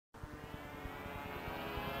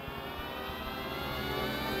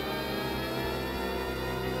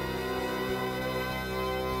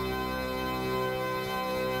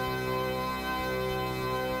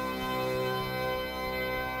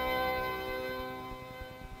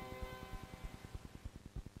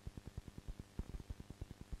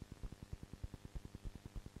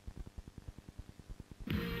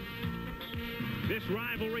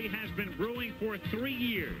been brewing for 3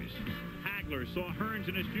 years. Hagler saw Hearns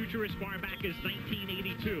in his future as far back as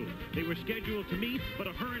 1982. They were scheduled to meet, but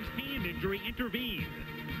a Hearns hand injury intervened.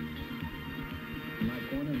 I'm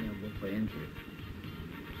not going in there for injury.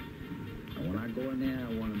 And when I go in there,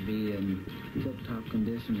 I want to be in tip-top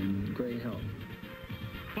condition and great health.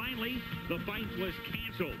 Finally, the fight was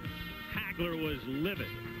canceled. Hagler was livid.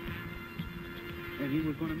 And he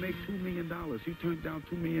was going to make $2 million. He turned down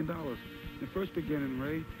 $2 million. The first beginning,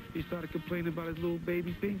 Ray, he started complaining about his little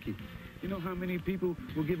baby Pinky. You know how many people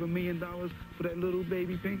will give $1 million for that little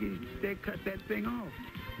baby Pinky? They cut that thing off.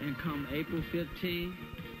 And come April 15,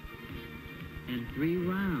 in 3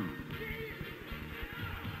 rounds,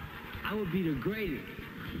 I would be the greatest.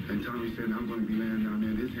 And Tommy said, I'm going to be laying down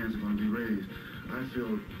there and his hands are going to be raised. I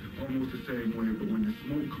feel almost the same way, but when the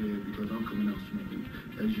smoke cleared, because I'm coming out smoking,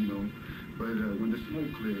 as you know, but when the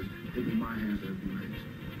smoke clears, it'll be my hands that'll be raised.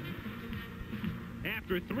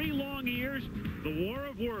 After 3 long years, the war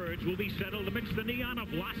of words will be settled amidst the neon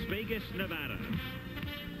of Las Vegas, Nevada.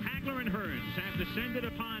 Hagler and Hearns have descended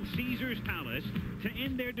upon Caesar's Palace to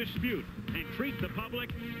end their dispute and treat the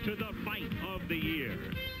public to the fight of the year.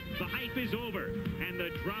 The hype is over, and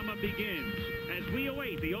the drama begins as we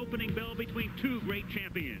await the opening bell between 2 great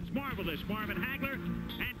champions, marvelous Marvin Hagler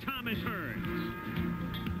and Thomas Hearns.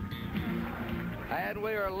 And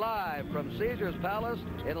we are live from Caesar's Palace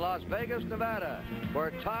in Las Vegas, Nevada,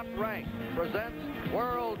 where Top Rank presents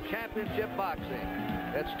World Championship Boxing.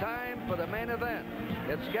 It's time for the main event.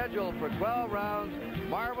 It's scheduled for 12 rounds.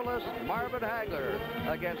 Marvelous Marvin Hagler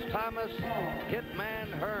against Thomas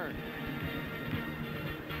Hitman Hearns.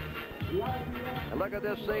 And look at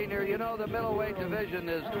this scene here. You know, the middleweight division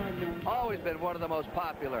has always been one of the most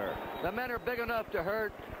popular. The men are big enough to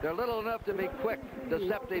hurt. They're little enough to be quick,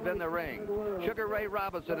 deceptive in the ring. Sugar Ray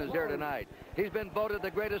Robinson is here tonight. He's been voted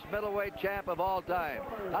the greatest middleweight champ of all time.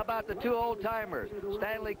 How about the 2 old-timers?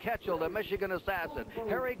 Stanley Ketchel, the Michigan assassin.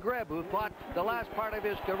 Harry Greb, who fought the last part of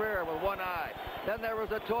his career with one eye. Then there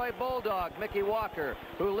was a toy bulldog, Mickey Walker,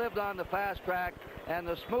 who lived on the fast track. And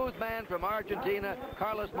the smooth man from Argentina,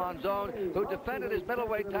 Carlos Monzon, who defended his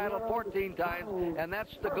middleweight title 14 times, and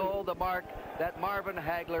that's the goal, the mark that Marvin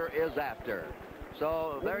Hagler is after.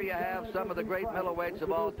 So there you have some of the great middleweights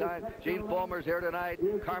of all time. Gene Fulmer's here tonight,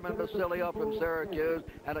 Carmen Basilio from Syracuse,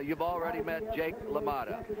 and you've already met Jake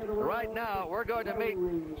LaMotta. Right now, we're going to meet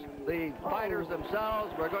the fighters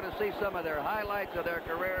themselves. We're going to see some of their highlights of their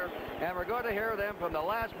career, and we're going to hear them from the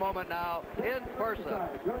last moment now in person.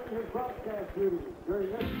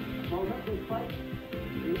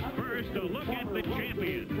 First, a look at the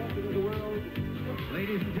champion.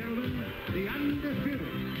 Ladies and gentlemen, the undisputed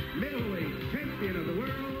middleweight champion of the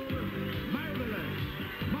world, marvelous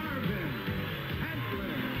Marvin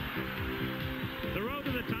Hagler. The road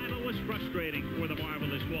to the title was frustrating for the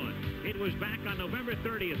Marvelous One. It was back on November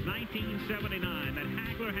 30th, 1979, that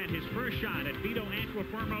Hagler had his first shot at Vito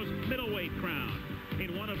Antuofermo's middleweight crown.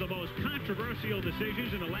 In one of the most controversial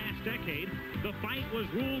decisions in the last decade, the fight was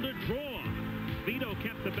ruled a draw. Vito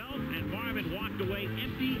kept the belt, and Marvin walked away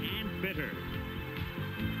empty and bitter.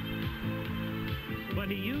 But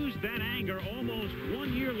he used that anger almost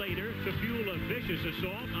 1 year later to fuel a vicious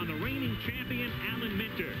assault on the reigning champion, Alan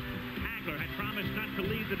Minter. Hagler had promised not to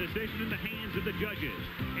leave the decision in the hands of the judges.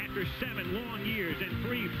 After 7 long years and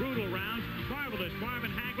 3 brutal rounds, marvelous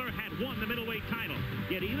Marvin Hagler had won the middleweight title.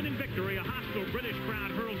 Yet even in victory, a hostile British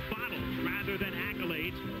crowd hurled bottles rather than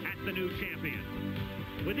accolades at the new champion.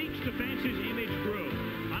 With each defense, his image grew.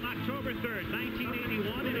 On October 3rd,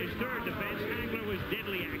 1981, in his 3rd defense, Hagler was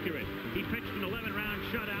deadly accurate. He pitched an 11-round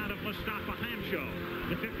shutout of Mustafa Hamsho.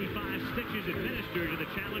 The 55 stitches administered to the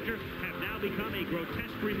challenger have now become a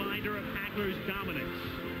grotesque reminder of Hagler's dominance.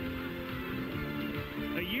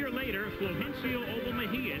 A year later, Fulgencio Obel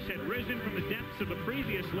Mejias had risen from the depths of a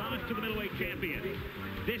previous loss to the middleweight champion.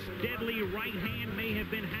 This deadly right hand may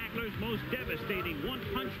have been Hagler's most devastating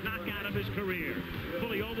one-punch knockout of his career.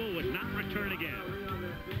 Fully Obel would not return again.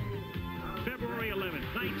 February 11,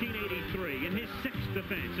 1983, in his 6th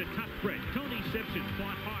defense, a tough Brit, Tony Simpson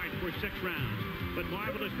fought hard for 6 rounds. But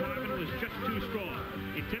Marvelous Marvin was just too strong.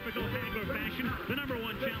 In typical Hagler fashion, the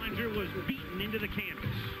 #1 challenger was beaten into the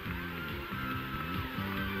canvas.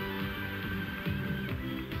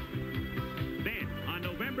 Then, on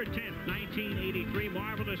November 10th, 1983,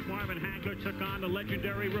 Marvelous Marvin Hagler took on the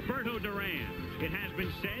legendary Roberto Duran. It has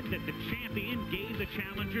been said that the champion gave the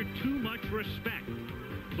challenger too much respect.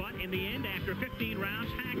 But in the end, after 15 rounds,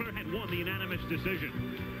 Hagler had won the unanimous decision.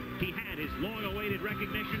 He had his long-awaited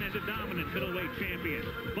recognition as a dominant middleweight champion.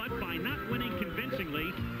 But by not winning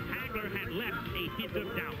convincingly, Hagler had left a hint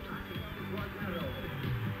of doubt.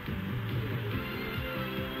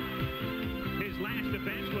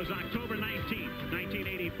 defense was October 19,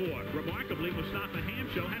 1984. Remarkably, Mustafa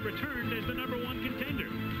Hamsho had returned as the #1 contender.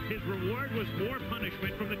 His reward was more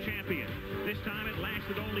punishment from the champion. This time it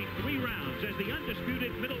lasted only 3 rounds as the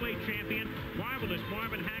undisputed middleweight champion, Marvelous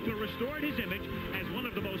Marvin Hagler, restored his image as one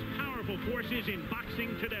of the most powerful forces in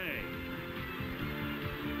boxing today.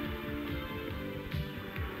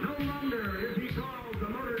 No longer is he called the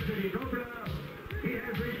Motor City Cobra. He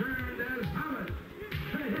has returned as Thomas,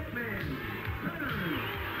 the Hitman Hearns.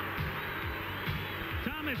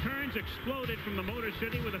 Thomas Hearns exploded from the Motor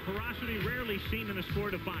City with a ferocity rarely seen in the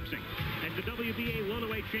sport of boxing. As the WBA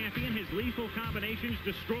welterweight champion, his lethal combinations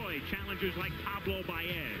destroyed challengers like Pablo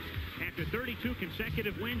Baez. After 32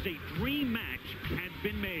 consecutive wins, a dream match had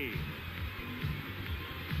been made.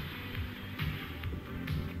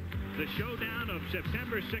 The showdown of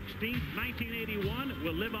September 16, 1981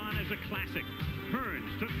 will live on as a classic.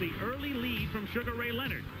 Hearns took the early lead from Sugar Ray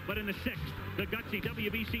Leonard, but in the 6th, the gutsy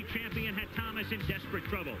WBC champion had Thomas in desperate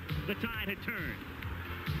trouble. The tide had turned.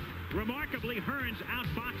 Remarkably, Hearns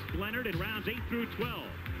outboxed Leonard in rounds 8 through 12.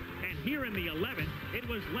 And here in the 11th, it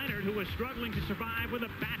was Leonard who was struggling to survive with a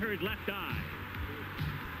battered left eye.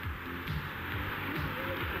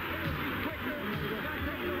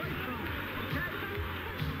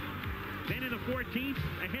 Then in the 14th,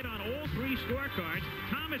 a hit on all 3 scorecards,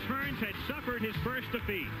 Thomas Hearns had suffered his first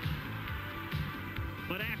defeat.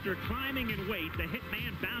 But after climbing in weight, the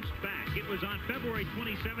Hitman bounced back. It was on February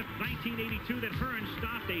 27, 1982 that Hearns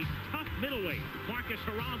stopped a tough middleweight, Marcus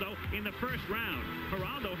Geraldo, in the first round.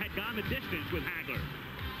 Geraldo had gone the distance with Hagler.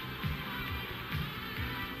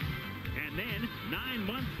 And then, 9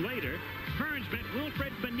 months later, Hearns met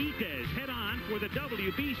Wilfred Benitez head-on for the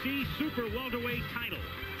WBC Super Welterweight title.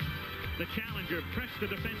 The challenger pressed the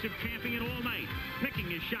defensive champion all night, picking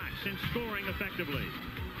his shots and scoring effectively.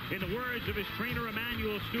 In the words of his trainer,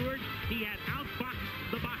 Emanuel Stewart, he had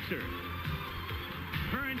outboxed the boxer.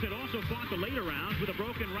 Hearns had also fought the later rounds with a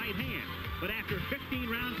broken right hand. But after 15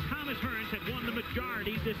 rounds, Thomas Hearns had won the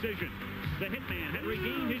majority decision. The Hitman had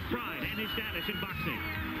regained his pride and his status in boxing.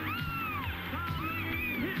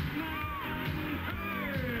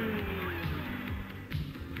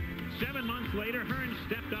 7 months later, Hearns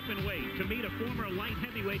stepped up in weight to meet a former light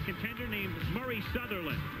heavyweight contender named Murray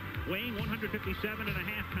Sutherland. Weighing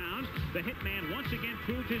 157.5 pounds, the Hitman once again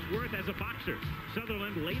proved his worth as a boxer.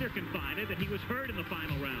 Sutherland later confided that he was hurt in the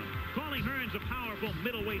final round, calling Hearns a powerful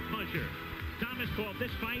middleweight puncher. Thomas called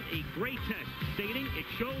this fight a great test, stating, "It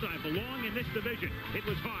showed I belong in this division." It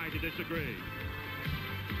was hard to disagree.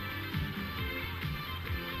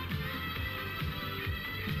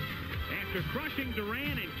 After crushing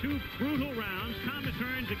Duran in 2 brutal rounds, Thomas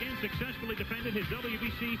Hearns again successfully defended his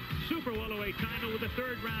WBC Super Welterweight title with a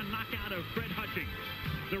 3rd-round knockout of Fred Hutchings.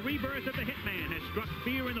 The rebirth of the Hitman has struck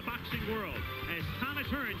fear in the boxing world as Thomas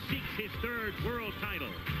Hearns seeks his 3rd world title.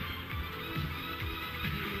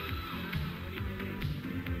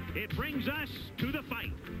 It brings us to the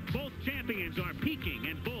fight. Both champions are peaking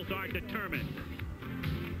and both are determined.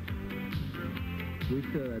 We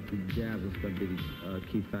feel that the jab is going to be a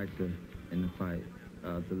key factor in the fight,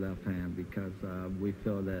 the left hand, because we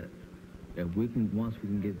feel that if once we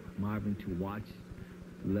can get Marvin to watch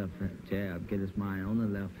the left jab, get his mind on the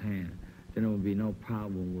left hand, then there will be no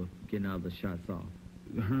problem with getting other shots off.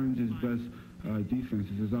 Hearns' best defense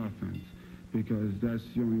is his offense, because that's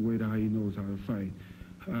the only way that he knows how to fight.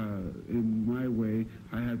 In my way,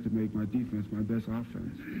 I have to make my defense my best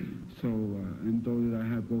offense. So, and though that I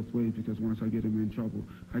have both ways, because once I get him in trouble,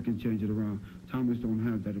 I can change it around. Thomas don't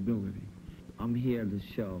have that ability. I'm here to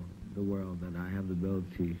show the world that I have the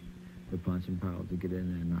ability, the punching power to get in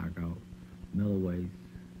there and knock out middleweights,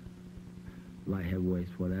 light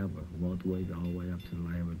heavyweights, whatever, welterweights, all the way up to the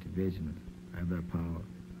light heavyweight division. I have that power.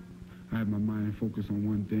 I have my mind focused on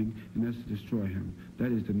one thing, and that's to destroy him.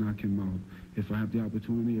 That is to knock him out. If I have the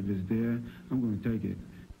opportunity, if it's there, I'm going to take it.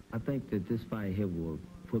 I think that this fight here will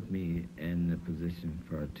put me in the position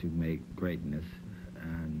to make greatness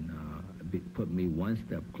and put me one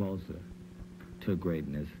step closer to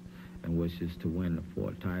greatness, and which is to win the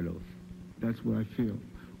 4 titles. That's what I feel.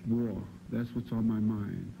 War. That's what's on my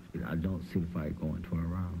mind. I don't see the fight going 12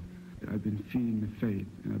 rounds. I've been feeding the faith,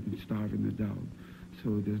 and I've been starving the doubt.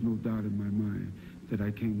 So there's no doubt in my mind that I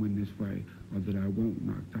can win this fight, or that I won't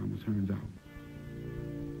knock Thomas Hearns out.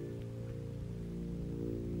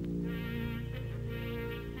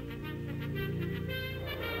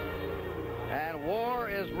 And war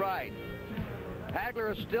is right.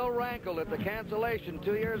 Hagler is still rankled at the cancellation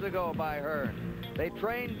 2 years ago by Hearns. They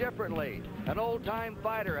train differently. An old-time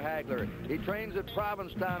fighter, Hagler. He trains at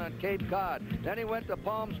Provincetown on Cape Cod. Then he went to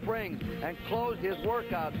Palm Springs and closed his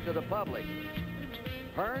workouts to the public.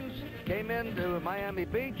 Hearns came into Miami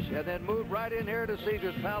Beach and then moved right in here to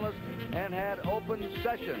Caesar's Palace and had open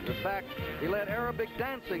sessions. In fact, he led Arabic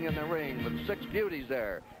dancing in the ring with 6 beauties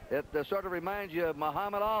there. It sort of reminds you of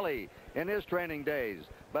Muhammad Ali in his training days.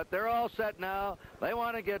 But they're all set now. They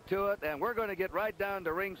want to get to it, and we're going to get right down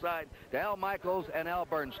to ringside to Al Michaels and Al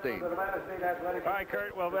Bernstein. All right,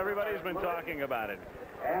 Kurt. Well, everybody's been talking about it.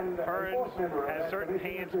 Hearns has certain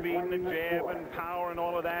hand speed and the jab and power and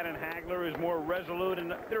all of that, and Hagler is more resolute,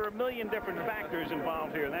 and there are a million different factors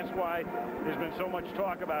involved here, and that's why there's been so much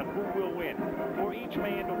talk about who will win. For each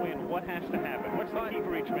man to win, what has to happen? What's the key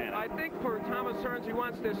for each man? I think for Thomas Hearns, he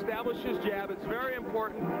wants to establish his jab. It's very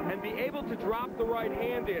important, and be able to drop the right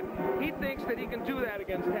hand in. He thinks that he can do that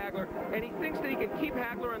against Hagler, and he thinks that he can keep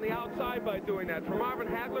Hagler on the outside by doing that. For Marvin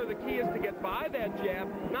Hagler, the key is to get by that jab,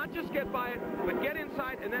 not just get by it, but get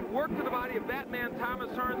inside and then work to the body of that man, Thomas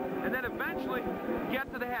Hearns, and then eventually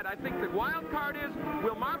get to the head. I think the wild card is,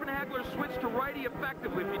 will Marvin Hagler switch to righty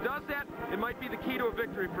effectively? If he does that, it might be the key to a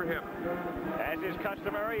victory for him. As is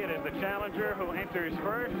customary, it is the challenger who enters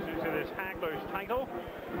first into this Hagler's title.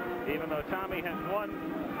 Even though Tommy has won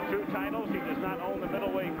 2 titles, he does not own the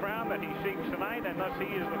middleweight crown that he seeks tonight, and thus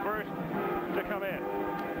he is the first to come in.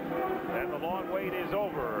 And the long wait is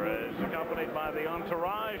over, as accompanied by the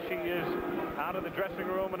entourage. He is out of the dressing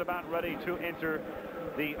room and about ready to enter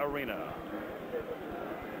the arena.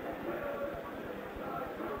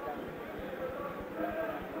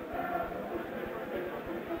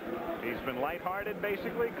 He's been lighthearted,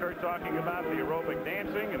 basically. Kurt talking about the aerobic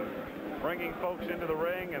dancing and bringing folks into the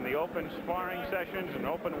ring and the open sparring sessions and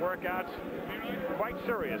open workouts. Quite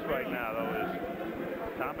serious right now, though, is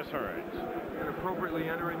Thomas Hearns. And appropriately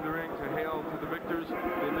entering the ring to hail to the victors,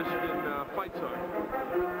 the Michigan Fight Zone.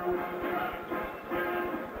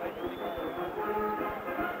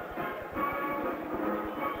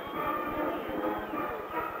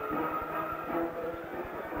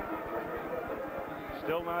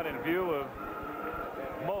 Still not in view of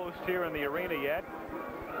most here in the arena yet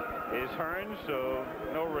is Hearns, so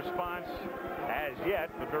no response as yet,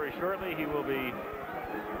 but very shortly he will be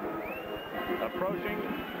approaching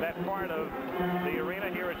that part of the arena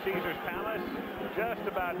here at Caesar's Palace just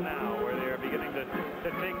about now, where they're beginning to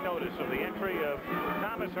take notice of the entry of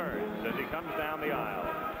Thomas Hearns as he comes down the aisle.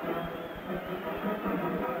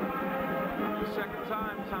 The second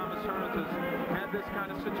time Thomas Hearns has had this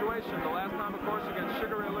kind of situation. The last time, of course, against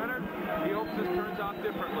Sugar Ray Leonard, he hopes this turns out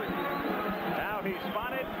differently. Now he's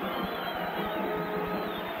spotted.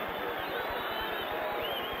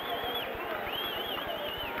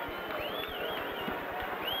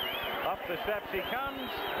 Up the steps he comes,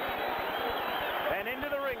 and into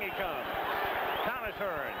the ring he comes. Thomas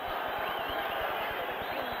Hearns.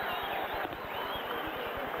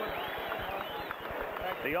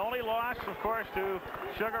 The only loss, of course, to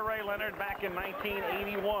Sugar Ray Leonard back in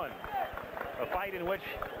 1981, a fight in which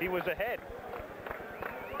he was ahead.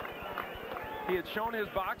 He had shown his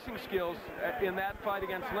boxing skills in that fight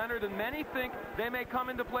against Leonard, and many think they may come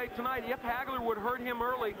into play tonight. If Hagler would hurt him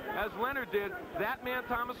early, as Leonard did, that man,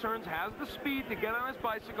 Thomas Hearns, has the speed to get on his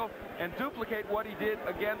bicycle and duplicate what he did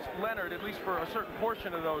against Leonard, at least for a certain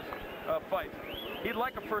portion of those fights. He'd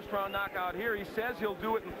like a first-round knockout here. He says he'll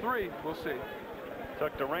do it in 3. We'll see.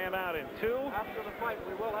 Took the ram out in 2. After the fight,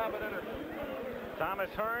 we will have it in it. Thomas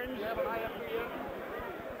Hearns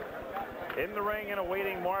in the ring and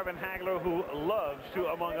awaiting Marvin Hagler, who loves to,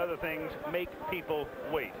 among other things, make people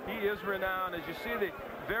wait. He is renowned. As you see, the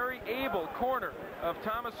very able corner of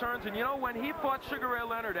Thomas Hearns. And you know, when he fought Sugar Ray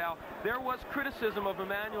Leonard, Al, there was criticism of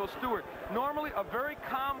Emmanuel Stewart. Normally a very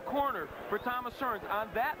calm corner for Thomas Hearns. On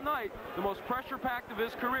that night, the most pressure-packed of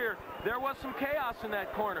his career, there was some chaos in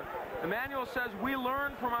that corner. Emmanuel says, we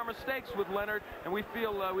learned from our mistakes with Leonard, and we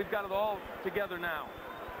feel we've got it all together now.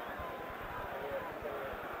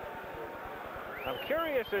 I'm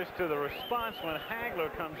curious as to the response when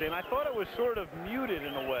Hagler comes in. I thought it was sort of muted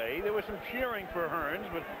in a way. There was some cheering for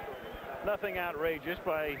Hearns, but nothing outrageous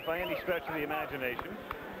by any stretch of the imagination.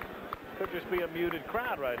 Could just be a muted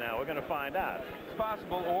crowd right now. We're going to find out. It's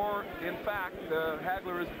possible, or in fact,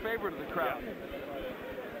 Hagler is the favorite of the crowd. Yeah.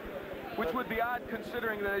 Which would be odd,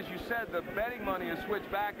 considering that, as you said, the betting money is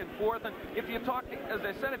switched back and forth. And if you talk, as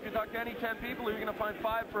I said, if you talk to any 10 people, you're going to find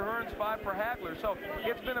 5 for Hearns, 5 for Hagler. So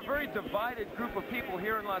it's been a very divided group of people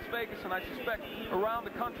here in Las Vegas, and I suspect around the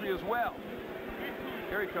country as well.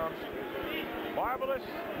 Here he comes. Marvelous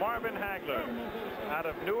Marvin Hagler, out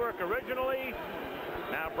of Newark originally,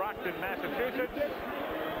 now Brockton, Massachusetts,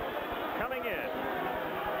 coming in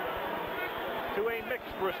to a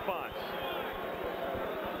mixed response.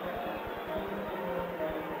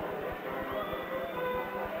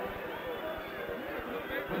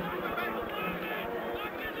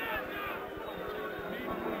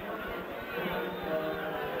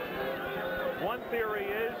 theory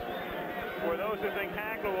is, for those who think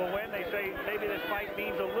Hagler will win, they say maybe this fight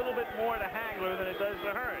means a little bit more to Hagler than it does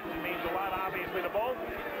to Hearns. It means a lot, obviously, to both,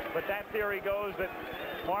 but that theory goes that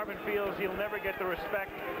Marvin feels he'll never get the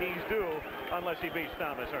respect he's due unless he beats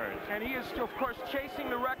Thomas Hearns. And he is, of course,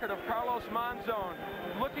 chasing the record of Carlos Monzon,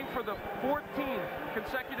 looking for the 14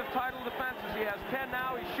 consecutive title defenses. He has 10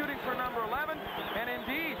 now. He's shooting for number 11. And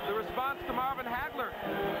indeed, the response to Marvin Hagler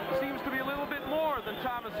seems to be a little bit more than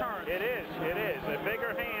Thomas Hearns. It is. A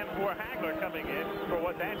bigger hand for Hagler coming in, for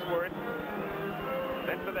what that's worth,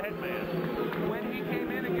 than for the headman. When he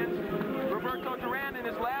came in against Roberto Duran in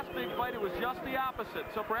his last big fight, it was just the opposite.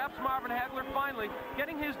 So perhaps Marvin Hagler finally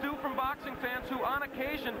getting his due from boxing fans who on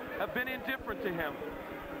occasion have been indifferent to him.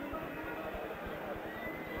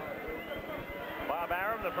 Bob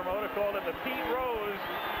Arum, the promoter, called him the Pete Rose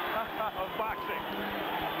of boxing.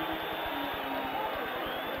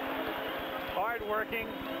 Hard-working,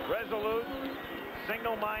 resolute,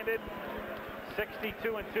 single-minded,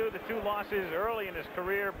 62-2. The two losses early in his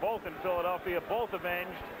career, both in Philadelphia, both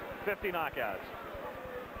avenged, 50 knockouts.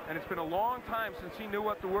 And it's been a long time since he knew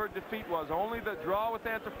what the word defeat was. Only the draw with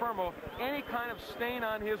Antifermo, any kind of stain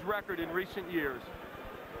on his record in recent years.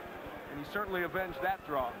 And he certainly avenged that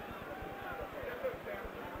draw.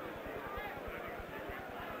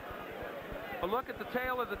 A look at the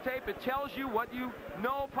tail of the tape, it tells you what you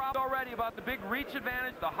know probably already about the big reach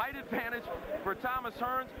advantage, the height advantage for Thomas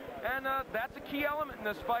Hearns, and that's a key element in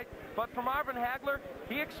this fight. But for Marvin Hagler,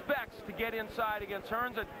 he expects to get inside against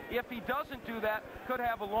Hearns, and if he doesn't do that, could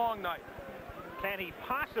have a long night. Can he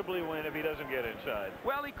possibly win if he doesn't get inside?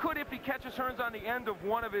 Well, he could if he catches Hearns on the end of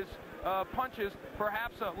one of his punches,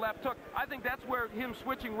 perhaps a left hook. I think that's where him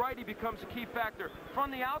switching righty becomes a key factor. From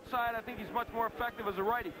the outside, I think he's much more effective as a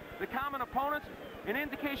righty. The common opponents, an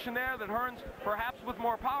indication there that Hearns, perhaps with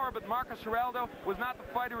more power, but Marcus Geraldo was not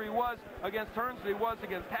the fighter he was against Hearns that he was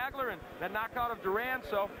against Hagler, and that knockout of Duran.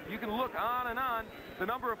 So you can look on and on. The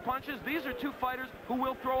number of punches, these are two fighters who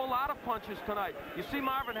will throw a lot of punches tonight. You see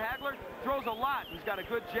Marvin Hagler throws a lot. He's got a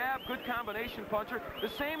good jab, good combination puncher. The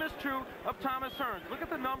same is true of Thomas Hearns. Look at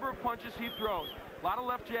the number of punches he throws. A lot of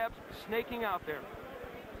left jabs snaking out there.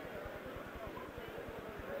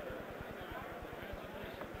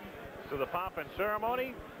 So the pomp and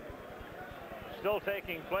ceremony still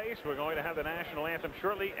taking place. We're going to have the national anthem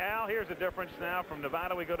shortly. Al, here's the difference now. From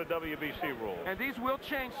Nevada, we go to WBC rules. And these will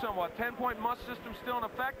change somewhat. 10-point must system still in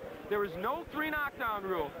effect. There is no 3 knockdown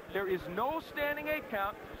rule. There is no standing 8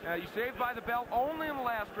 count. You saved by the bell only in the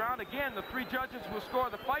last round. Again, the 3 judges will score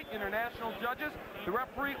the fight. International judges, the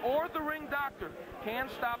referee, or the ring doctor can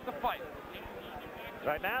stop the fight.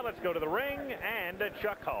 Right now, let's go to the ring and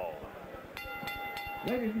Chuck Hall.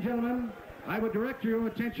 Ladies and gentlemen, I would direct your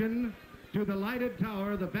attention to the lighted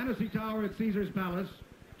tower, the Fantasy Tower at Caesar's Palace,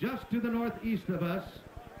 just to the northeast of us,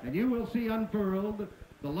 and you will see unfurled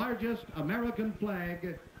the largest American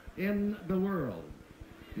flag in the world.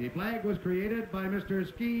 The flag was created by Mr.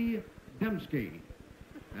 Ski Dembski.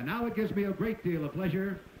 And now it gives me a great deal of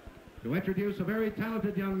pleasure to introduce a very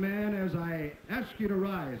talented young man as I ask you to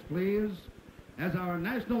rise, please, as our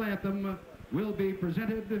national anthem will be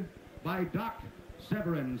presented by Doc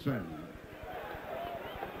Severinsen.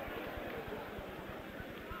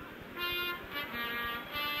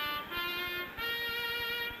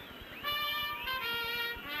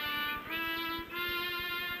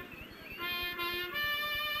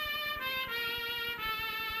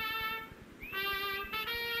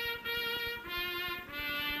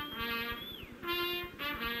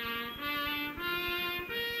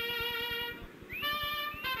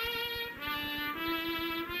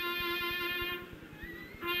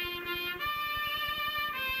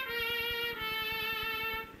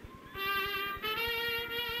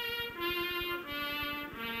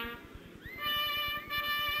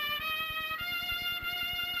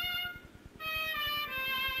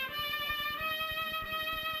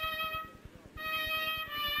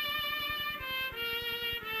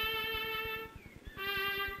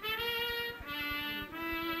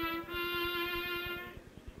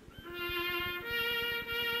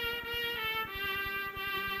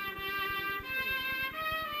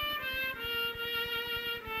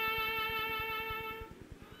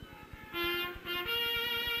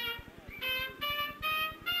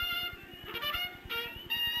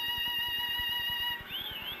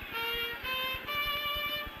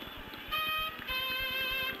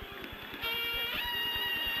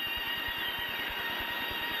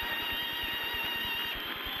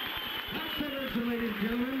 Ladies and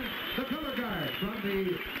gentlemen, the color guard from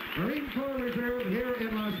the Marine Corps Reserve here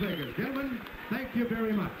in Las Vegas. Gentlemen, thank you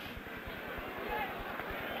very much.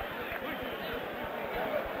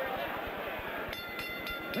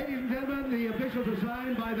 gentlemen, the officials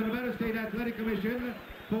assigned by the Nevada State Athletic Commission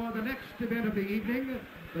for the next event of the evening.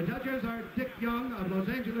 The judges are Dick Young of Los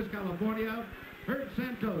Angeles, California, Herb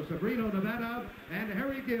Santos of Reno, Nevada, and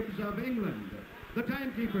Harry Gibbs of England. The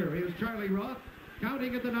timekeeper is Charlie Roth.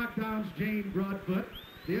 Counting at the knockdowns, Jane Broadfoot.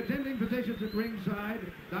 The attending physicians at ringside,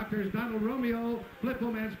 Doctors Donald Romeo, Flip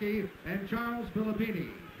Omansky, and Charles Filippini.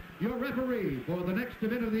 Your referee for the next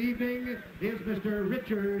event of the evening is Mr.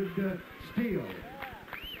 Richard Steele.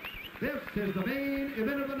 This is the main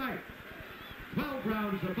event of the night. 12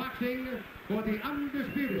 rounds of boxing for the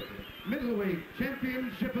undisputed middleweight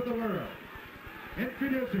championship of the world.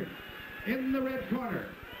 Introducing, in the red corner,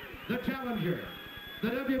 the challenger, the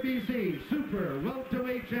WBC Super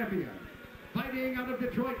Welterweight Champion, fighting out of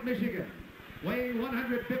Detroit, Michigan, weighing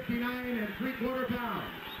 159 3/4 pounds.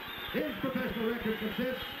 His professional record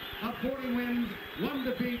consists of 40 wins, 1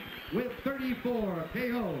 defeat, with 34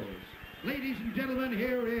 KOs. Ladies and gentlemen,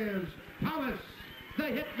 here is Thomas the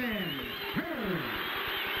Hitman Hearns.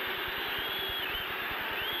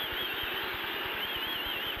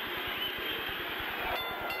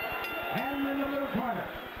 And in the little corner,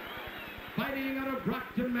 fighting out of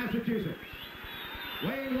Brockton, Massachusetts,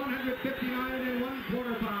 weighing 159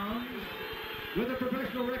 1/4 pounds, with a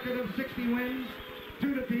professional record of 60 wins,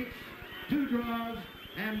 2 defeats, 2 draws,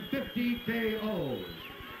 and 50 KOs.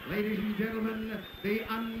 Ladies and gentlemen, the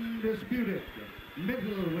undisputed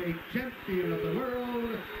middleweight champion of the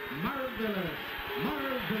world, Marvelous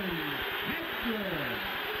Marvin Hagler.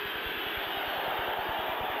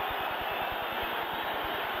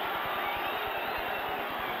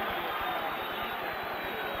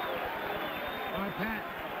 All right, Pat.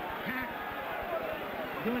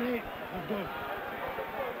 Good 8. Let's go.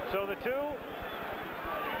 So the two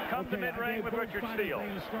come to mid-ring with Richard Steele.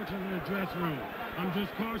 Instructions in the dressing room. I'm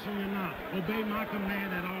just cautioning you now. Obey my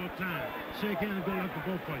command at all times. Shake hands and go left to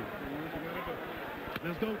both for you.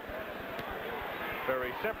 Let's go.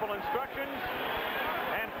 Very simple instructions.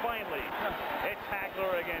 And finally, it's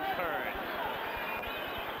Hagler against Hearns.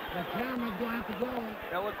 The camera's going to have to go.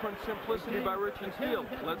 Eloquent simplicity by Richard Steele.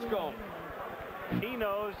 Let's go. He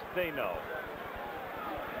knows, they know.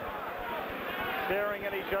 Staring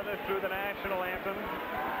at each other through the national anthem.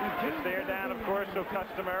 To stare down, of course, so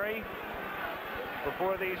customary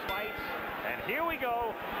before these fights. And here we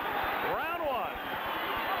go. Round 1.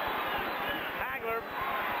 Hagler,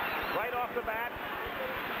 right off the bat,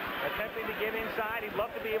 attempting to get inside. He'd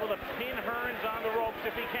love to be able to pin Hearns on the ropes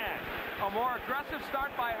if he can. A more aggressive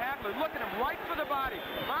start by Hagler. Look at him, right for the body.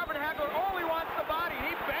 Marvin Hagler only wants the body.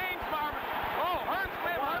 He bangs Marvin. Oh, Hearns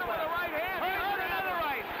may have hurt him with the right hand. Hearns with another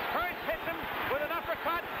right. Hearns hits him with an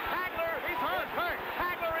uppercut. Hagler, he's hurt.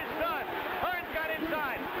 Hagler is done. Hearns got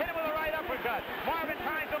inside. Hit him with a right uppercut. Marvin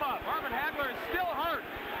ties him up. Marvin Hagler is still hurt.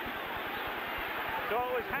 So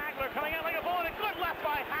it was Hagler coming out like a bull, and a good left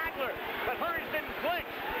by Hagler. But Hearns didn't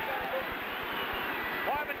flinch.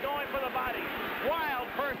 Marvin going for the body. Wild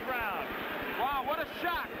first round. Wow, what a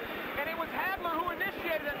shot. And it was Hagler who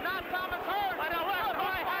initiated it, not Thomas Hearns. And a left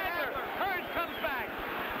by Hagler. Hearns comes back.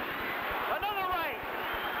 Another right.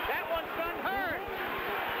 That one's done Hearns.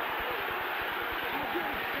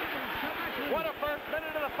 What a first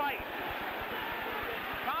minute of the fight.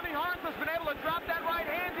 Tommy Hearns has been able to drop that right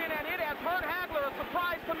hand in, and it has hurt Hagler, a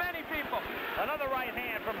surprise to many people. Another right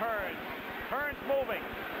hand from Hearns. Hearns moving.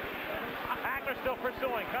 Hagler still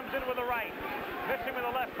pursuing. Comes in with a right. Missing with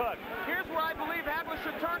a left hook. Here's where I believe Hagler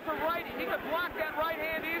should turn to right. He could block that right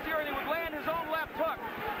hand easier, and he would land his own left hook.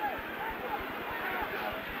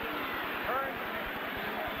 Hearns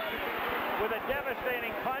with a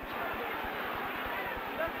devastating punch.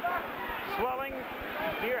 Swelling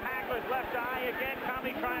near Hagler's left eye. Again,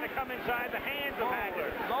 Tommy trying to come inside the hands of Hagler.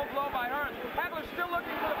 Low blow by Hearns. Hagler's still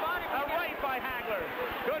looking for the body. A right by Hagler.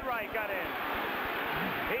 Good right got in.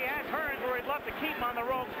 He has Hearns where he'd love to keep him on the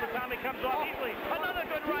ropes, but Tommy comes off easily. Another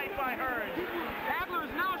good right by Hearns. Hagler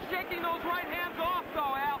is now shaking those right hands off,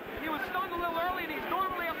 though, Al. He was stunned a little early, and he's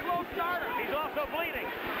normally a slow starter. He's also bleeding.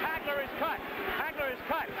 Hagler is cut. Hagler is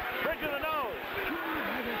cut. Bridge of the nose.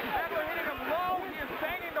 Hagler hitting him low. He is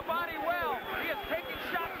banging the body well. He is taking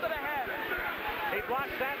shots to the head. He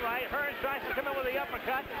blocks that right. Hearns tries to come in with the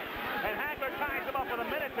uppercut, and Hagler ties him up with a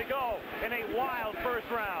minute to go in a wild first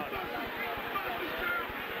round.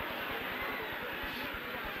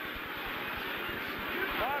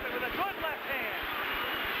 Marvin with a good left hand.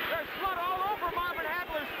 There's blood all over Marvin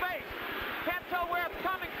Hagler's face. Can't tell where it's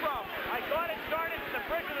coming from. I thought it started at the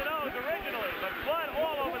bridge of the nose originally, but blood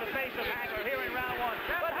all over the face of Hagler here in round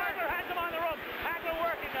 1. But Hagler has him on the ropes. Hagler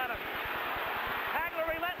working on him. Hagler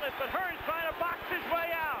relentless, but Hearns trying to box his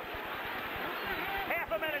way out. Half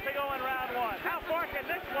half a minute to go in round one. How far can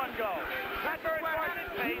this one go? Not very far in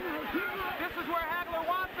this phase. This is where Hagler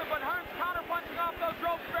wants it, but Hearns counter-punching off those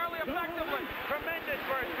ropes fairly effectively. Tremendous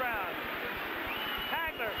first round.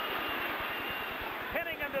 Hagler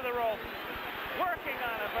hitting him to the rope, working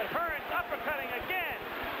on it, but Hearns uppercutting again.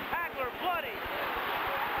 Hagler bloody.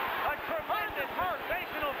 A tremendous,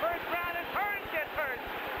 sensational first round, and Hearns gets hurt.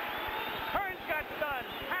 Hearns got stunned.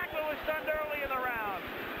 Hagler was stunned early in the round.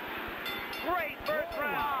 Great first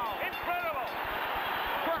round. Wow. Incredible.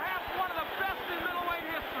 Perhaps one of the best in middleweight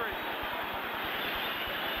history.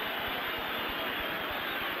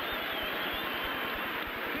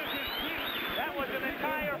 That was an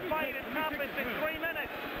entire fight encompassed in 3 minutes.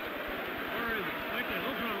 Where is it? Right there.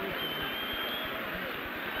 What's wrong with you?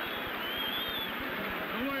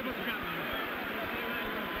 Don't worry about the gun, man.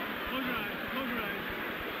 Close your eyes. Close your eyes.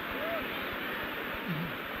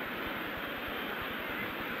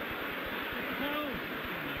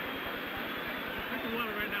 Take the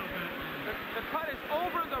water right now, Pat. The cut is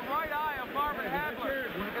over the right eye of Marvin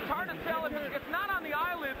Hagler. It's hard to tell if it's not on the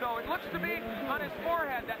eyelid, though. It looks to be on his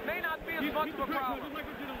forehead. That may not be as much of a problem.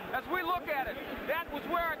 As we look at it, that was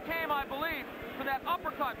where it came, I believe, for that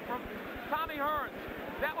uppercut from Tommy Hearns.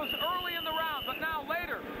 That was early in the round, but now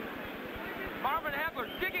later, Marvin Hagler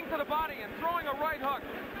digging to the body and throwing a right hook.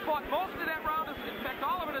 Fought most of that round, in fact,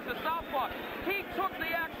 all of it as a southpaw. He took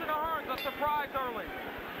the action of Hearns, a surprise early.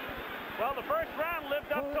 Well, the first round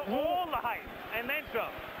lived up to all the hype, and then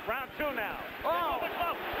some. Round two now. Oh.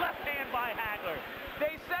 Left hand by Hagler.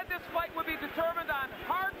 They said this fight would be determined on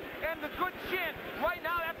heart and the good chin. Right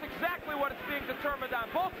now, that's exactly what it's being determined on.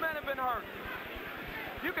 Both men have been hurt.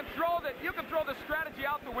 You can throw the strategy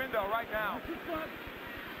out the window right now.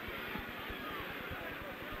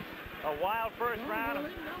 A wild first round.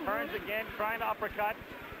 Hearns again trying to uppercut.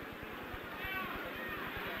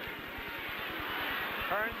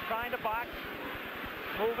 Hearns trying to box.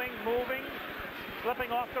 Moving,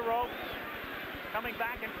 slipping off the ropes. Coming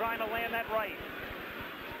back and trying to land that right.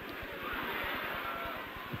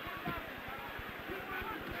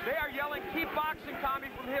 They are yelling, keep boxing, Tommy,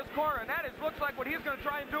 from his corner, and that looks like what he's going to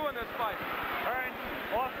try and do in this fight. Hearns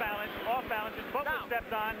off balance, his foot was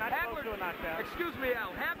stepped on, not close to a knockdown. Excuse me,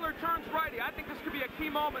 Al. Hagler turns righty. I think this could be a key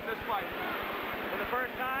moment in this fight. For the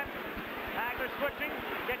first time, Hagler switching,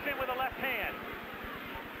 gets in with a left hand.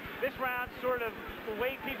 This round sort of the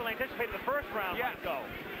way people anticipated the first round might go.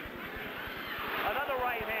 Another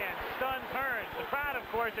right hand stuns Hearns. The crowd, of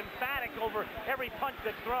course, emphatic over every punch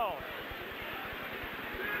that's thrown.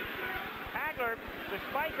 Hagler,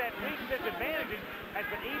 despite that weak disadvantage, has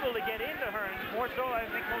been able to get into Hearns more so than I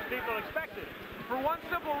think most people expected. For one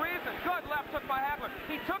simple reason, good left hook by Hagler.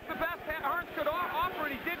 He took the best Hearns could offer,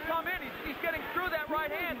 and he did come in. He's getting through that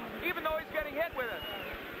right hand, even though he's getting hit with it.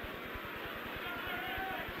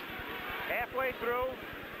 Halfway through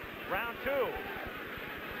round two.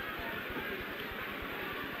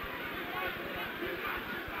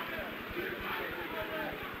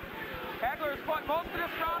 Hagler has fought most of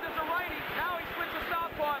this round as a righty. Now he switches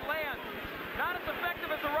southpaw and lands. Not as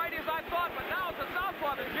effective as a righty as I thought, but now as a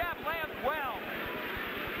southpaw, the jab lands well.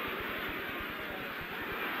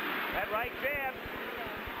 That right jab.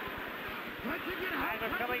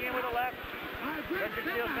 Hagler coming in with a left. Richard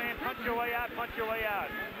Steele saying, punch your way out, punch your way out.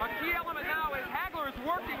 A key element now is Hagler is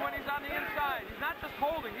working when he's on the inside. He's not just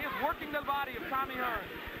holding. He is working the body of Tommy Hearns.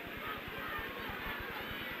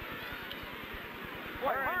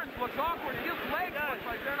 Boy, Hearns looks awkward. His legs look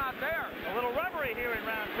like they're not there. A little rubbery here in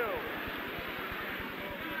round two.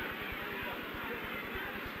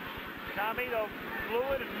 Tommy, though,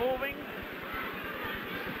 fluid and moving.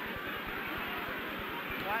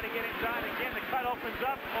 Trying to get inside again. The cut opens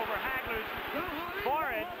up over Hagler's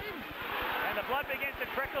forehead. And the blood begins to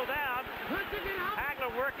trickle down. Hagler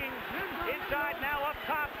working inside, now up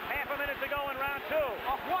top. Half a minute to go in round two.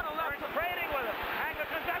 What a left. Hearns trading with him. Hagler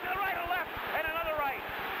comes out to the right, a left, and another right.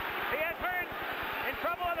 He has Hearns in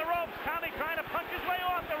trouble on the ropes. Tommy trying to punch his way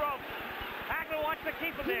off the ropes. Hagler wants to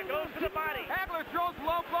keep him there. Goes to the body. Hagler throws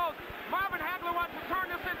low blows. Marvin Hagler wants to turn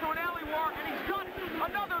this into an alley war, and he's done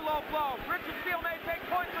another low blow. Richard Steele may take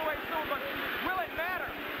points away soon, but will it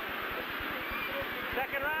matter?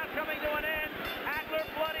 Second round coming to an end. Hagler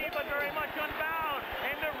bloody, but very much unbound.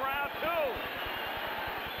 End of round two.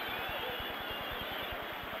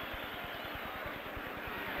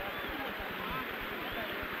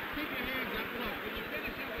 Keep your hands up. Look, when you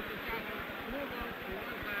finish up with the shot, move on to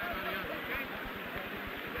one side or the other, okay?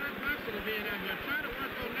 You're not boxing to be down here. Try to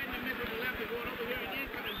work on letting him miss with the left and going over here and then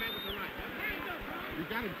coming back with the right. You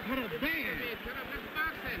got to cut up bad. Cut up. Let's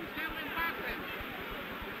box then. Stay in boxing.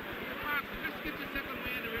 Let's box. Let's get your second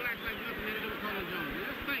man to relax like nothing and do Colin Jones.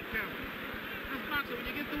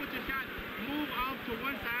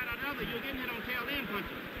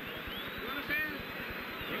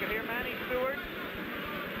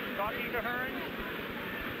 Hearns.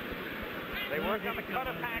 They work on the cut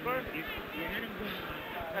of Hagler.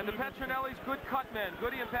 And the Petronelli's good cut men.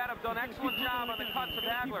 Goody and Pat have done an excellent job on the cuts of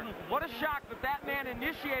Hagler. What a shock that that man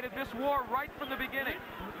initiated this war right from the beginning.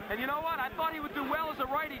 And you know what? I thought he would do well as a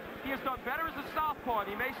righty. He has done better as a southpaw, and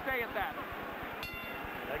he may stay at that.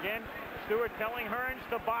 Again, Stewart telling Hearns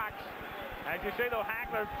to box. As you say, though,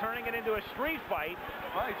 Hagler turning it into a street fight.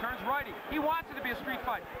 Well, he turns righty. He wants it to be a street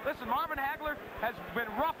fight. Listen, Marvin Hagler has been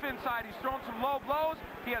rough inside. He's thrown some low blows.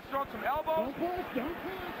 He has thrown some elbows. Don't push.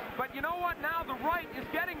 But you know what? Now the right is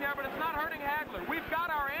getting there, but it's not hurting Hagler. We've got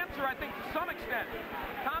our answer, I think, to some extent.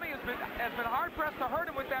 Tommy has been hard-pressed to hurt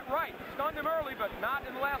him with that right. Stunned him early, but not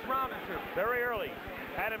in the last round or two. Very early.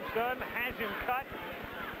 Had him stunned, has him cut.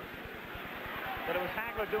 But it was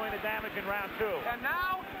Hagler doing the damage in round 2. And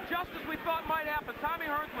now, just as we thought might happen, Tommy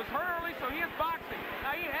Hearns was hurt early, so he is boxing.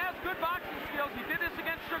 Now, he has good boxing skills. He did this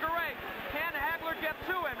against Sugar Ray. Can Hagler get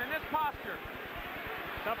to him in this posture?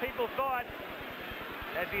 Some people thought,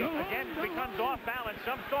 as he again becomes off balance,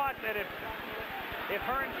 some thought that if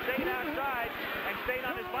Hearns stayed outside and stayed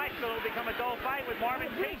on his bicycle, it would become a dull fight with Marvin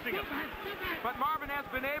chasing him. But Marvin has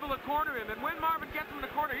been able to corner him, and when Marvin gets him in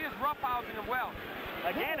the corner, he is roughhousing him well.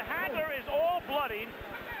 Again, Hagler is all bloodied.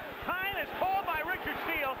 Time is called by Richard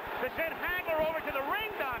Steele to send Hagler over to the ring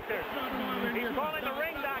doctor. He's calling the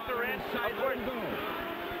ring doctor in. Of course,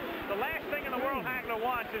 the last thing in the world Hagler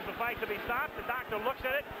wants is the fight to be stopped. The doctor looks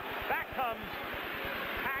at it. Back comes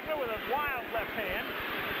Hagler with a wild left hand.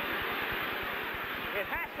 It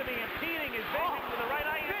has to be impeding his vision with the right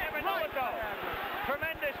eye. You never know it, though.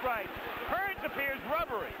 Tremendous right. Hearns appears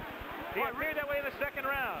rubbery. He appeared that way in the second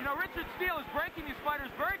round. You know, Richard Steele is breaking these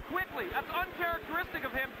fighters very quickly. That's uncharacteristic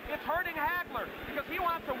of him. It's hurting Hagler because he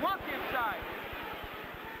wants to work inside.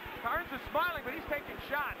 Hearns is smiling, but he's taking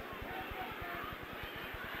shots.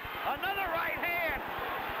 Another right hand.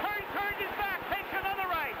 Hearns turns his back, takes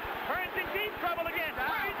another right. Hearns in deep trouble again.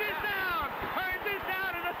 Hearns is down. Hearns is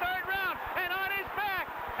down in the third round and on his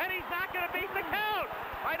back. And he's not going to beat the count.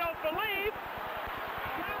 I don't believe.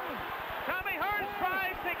 Tommy Hearns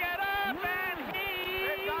tries to get up, and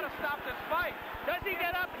They've got to stop this fight. Does he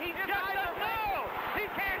get up? He just doesn't know. He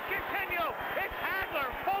can't continue. It's Hagler,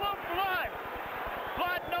 full of blood.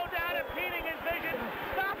 Blood, no doubt, impeding his vision,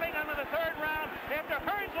 stopping him in the third round after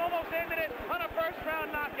Hearns almost ended it on a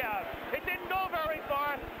first-round knockout. It didn't go very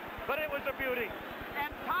far, but it was a beauty.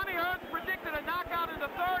 And Tommy Hearns predicted a knockout in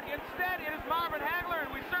the third. Instead, it is Marvin Hagler,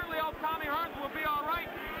 and we certainly hope Tommy Hearns will be all right.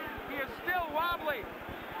 He is still wobbly.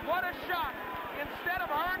 What a shock. Instead of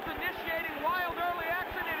Hearns initiating wild early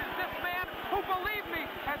action, it is this man who, believe me,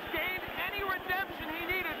 has gained any redemption he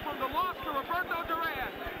needed from the loss to Roberto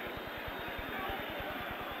Duran.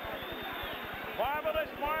 Marvelous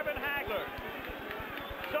Marvin Hagler.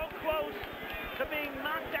 So close to being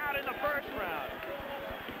knocked out in the first round.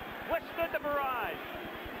 Withstood the barrage.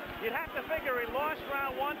 You'd have to figure he lost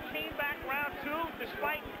round 1, came back round 2,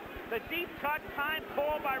 despite the deep cut, time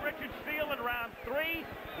called by Richard Steele in round 3.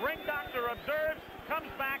 Ring doctor observes, comes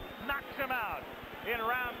back, knocks him out in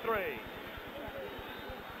round 3.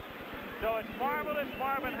 So it's marvelous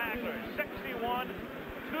Marvin Hagler, 61,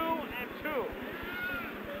 2-2.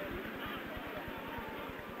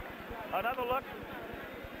 Another look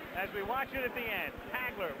as we watch it at the end.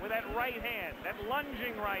 Hagler with that right hand, that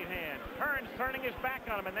lunging right hand. Hearns turning his back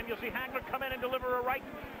on him, and then you'll see Hagler come in and deliver a right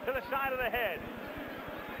to the side of the head.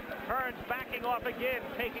 Hearns backing off again,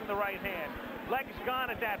 taking the right hand. Legs gone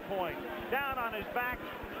at that point. Down on his back,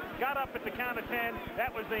 got up at the count of 10.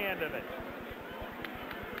 That was the end of it.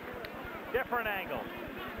 Different angle.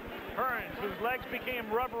 Hearns, whose legs became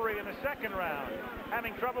rubbery in the second round,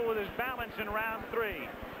 having trouble with his balance in round 3.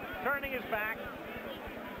 Turning his back.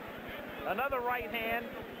 Another right hand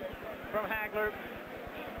from Hagler.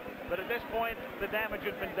 But at this point, the damage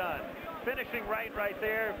had been done. Finishing right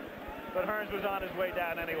there. But Hearns was on his way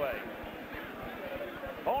down anyway.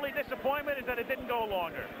 Only disappointment is that it didn't go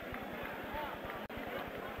longer.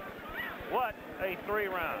 What a 3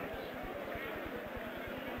 rounds.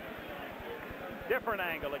 Different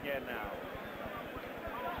angle again now.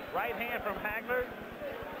 Right hand from Hagler.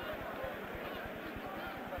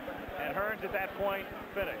 And Hearns at that point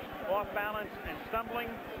finished. Off balance and stumbling.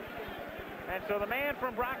 And so the man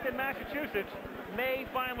from Brockton, Massachusetts may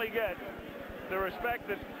finally get the respect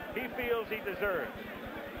that he feels he deserves.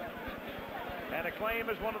 And acclaim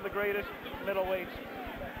as one of the greatest middleweights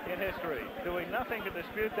in history. Doing nothing to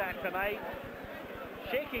dispute that tonight.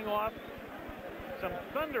 Shaking off some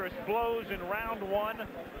thunderous blows in round 1.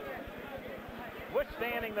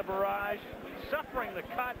 Withstanding the barrage. Suffering the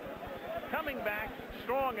cut. Coming back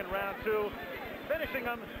strong in round 2. Finishing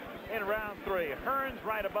him in round 3. Hearns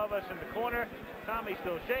right above us in the corner. Tommy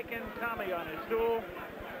still shaking. Tommy on his stool.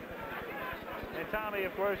 And Tommy,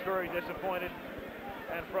 of course, very disappointed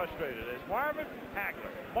and frustrated as Marvin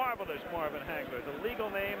Hagler, marvelous Marvin Hagler, the legal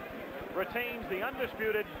name, retains the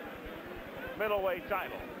undisputed middleweight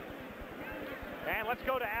title. And let's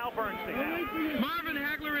go to Al Bernstein. Marvin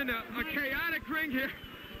Hagler in a chaotic ring here.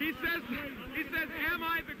 He says, am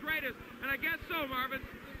I the greatest? And I guess so, Marvin.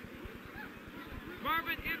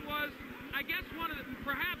 Marvin, it was, I guess,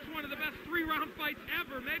 perhaps one of the best 3-round fights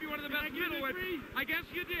ever, maybe one of the best middleweights. I guess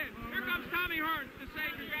you did. Here comes Tommy Hearns to say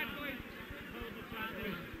congratulations.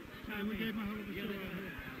 We gave my whole show out here.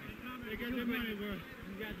 They got their money worth.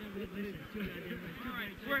 All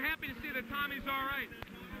right, we're happy to see that Tommy's all right.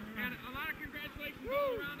 And a lot of congratulations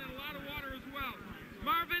all around and a lot of water as well.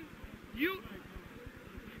 Marvin,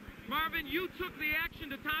 you took the action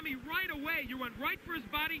to Tommy right away. You went right for his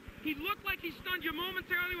body. He looked like he stunned you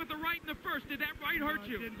momentarily with the right in the first. Did that right hurt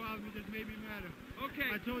you? It didn't bother me, just made me madder. Okay.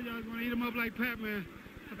 I told you I was going to eat him up like Pac-Man.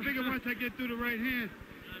 I figured once I get through the right hand,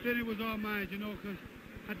 then it was all mine, you know, because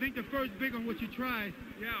I think the first big one, what you tried,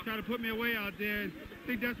 try to put me away out there, and I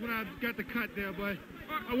think that's when I got the cut there, but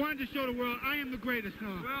I wanted to show the world I am the greatest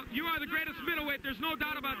now. Well, you are the greatest middleweight. There's no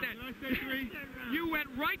doubt about that. Did I say 3? You went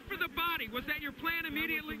right for the body. Was that your plan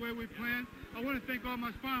immediately? That's the way we planned. I want to thank all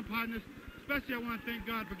my sparring partners. Especially, I want to thank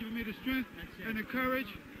God for giving me the strength and the courage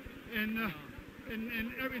and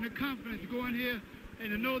the confidence to go in here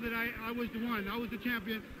and to know that I was the one. I was the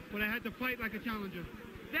champion, but I had to fight like a challenger.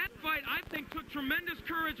 That fight, I think, took tremendous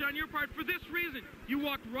courage on your part for this reason. You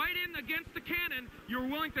walked right in against the cannon. You were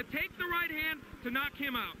willing to take the right hand to knock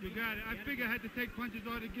him out. You got it. I figured I had to take punches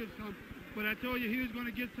or to give some, but I told you he was going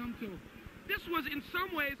to get some too. This was, in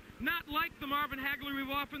some ways, not like the Marvin Hagler we've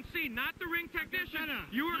often seen. Not the ring technician.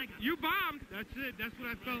 You bombed. That's it. That's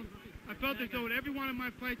what I felt. I felt as though in every one of my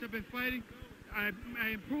fights I've been fighting, I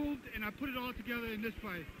improved, and I put it all together in this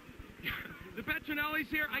fight. The Petronelli's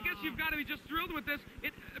here. I guess you've got to be just thrilled with this.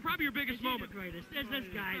 It's probably your biggest moment. The greatest. There's this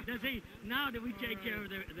guy. Does he? Now that we take care of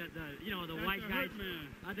the white guys,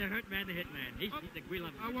 the hurt man, the hit man. We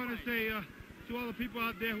love him. I want to say to all the people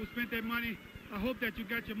out there who spent their money, I hope that you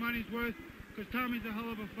got your money's worth, because Tommy's a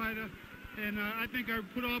hell of a fighter, and I think I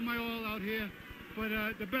put all my all out here. But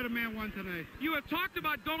the better man won tonight. You have talked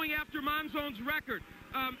about going after Monzone's record.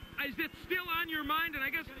 Is it still on your mind? And I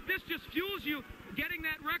guess this just fuels you. Getting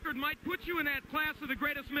that record might put you in that class of the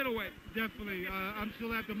greatest middleweight. Definitely. I'm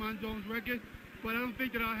still after Monzone's record, but I don't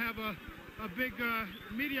think that I'll have a big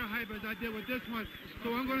media hype as I did with this one,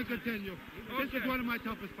 so I'm going to continue. Okay. This is one of my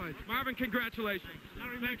toughest fights. Marvin, congratulations.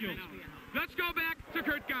 Thank you. Let's go back to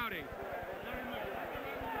Kurt Gowdy.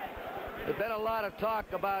 There's been a lot of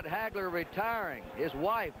talk about Hagler retiring. His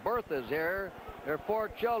wife, Bertha's here. There are 4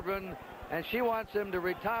 children, and she wants him to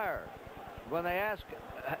retire. When they ask...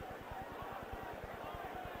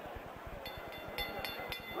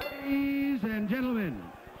 Ladies and gentlemen,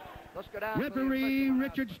 Let's go down referee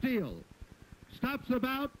Richard Steele stops the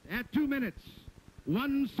bout at 2 minutes,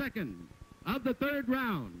 1 second of the 3rd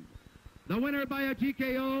round. The winner by a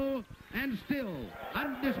TKO and still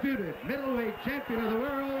undisputed middleweight champion of the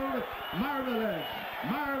world, marvelous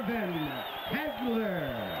Marvin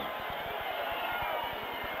Hagler.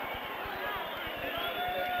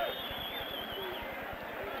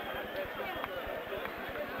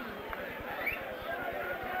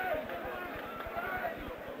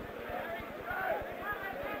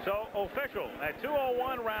 So official at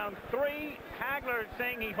 2:01 round 3. Hagler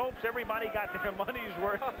saying he hopes everybody got their money's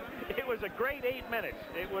worth. It was a great 8 minutes.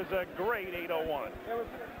 It was a great 8:01. It was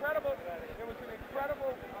an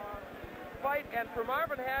incredible fight, and for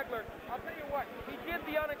Marvin Hagler, I'll tell you what, he did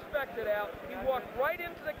the unexpected, Al. He walked right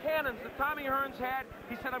into the cannons that Tommy Hearns had.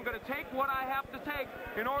 He said, I'm going to take what I have to take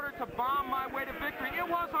in order to bomb my way to victory. It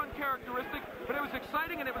was uncharacteristic, but it was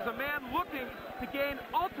exciting, and it was a man looking to gain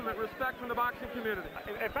ultimate respect from the boxing community.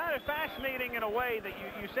 I found it fascinating in a way that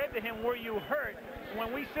you said to him, were you hurt?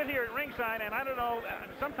 When we sit here at ringside, and I don't know,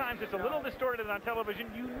 sometimes it's a little distorted on television,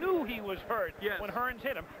 you knew he was hurt when Hearns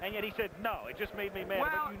hit him, and yet he said, no, it just made me mad,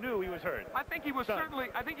 but you knew he was hurt. I think he was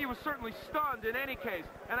certainly stunned in any case,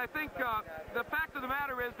 and I think the fact of the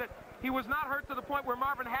matter is that he was not hurt to the point where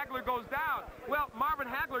Marvin Hagler goes down. Well, Marvin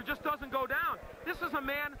Hagler just doesn't go down. This is a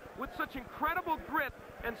man with such incredible grit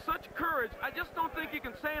and such courage. I just don't think you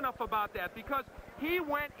can say enough about that, because he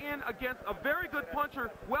went in against a very good puncher,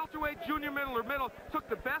 welterweight, junior middle, or middle, took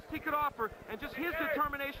the best he could offer, and just his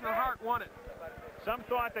determination and heart won it. Some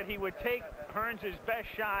thought that he would take Hearns' best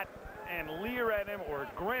shot and leer at him or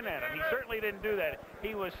grin at him. He certainly didn't do that.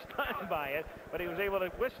 He was stunned by it, but he was able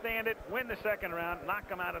to withstand it, win the 2nd round, knock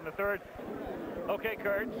him out in the 3rd. Okay,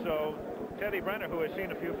 Kurt, so Teddy Brenner, who has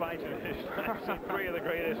seen a few fights in his time, seen 3 of the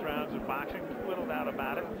greatest rounds of boxing, little doubt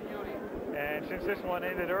about it. And since this one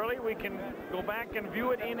ended early, we can go back and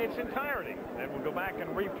view it in its entirety. And we'll go back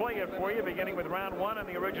and replay it for you, beginning with round 1 on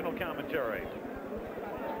the original commentary.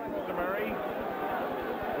 Mr. Murray,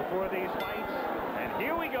 before these fights, and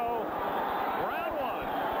here we go. Round 1.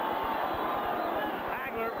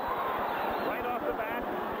 Hagler, right off the bat,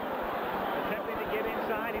 attempting to get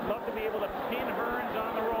inside. He'd love to be able to pin Hearns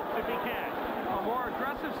on the ropes if he can. A more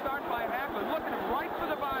aggressive start by Hagler, looking right for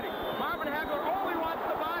the body. Marvin Hagler only wants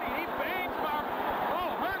the body. He bangs Marvin.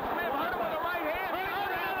 Oh, Hearns may have hurt him with the right hand.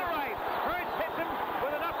 Hearns on the right. Hearns hits him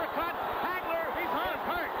with an uppercut. Hagler, he's hurt.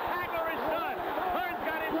 Hagler is done. Hearns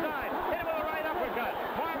got inside. Hit him with a right uppercut.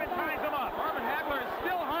 Marvin ties him up. Marvin Hagler is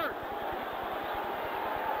still hurt.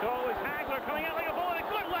 So is Hagler coming out like a bullet. A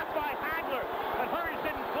good left by Hagler, but Hearns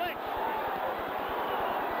didn't flinch.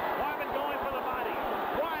 Marvin going for the body.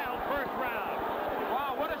 Wild first round.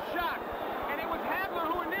 Wow, what a shot. And it was Hagler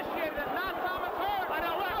who initiated it, not Thomas Hearns. On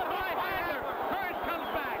a left by Hagler. Hearns comes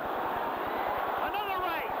back. Another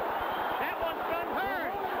right. That one stunned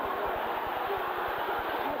Hearns.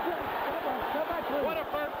 What a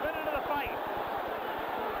first minute of the fight.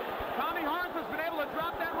 Tommy Hearns has been able to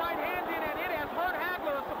drop that right hand in, and it has hurt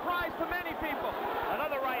Hagler, a surprise to many people.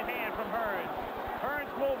 Another right hand from Hearns.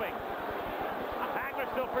 Hearns moving. Hagler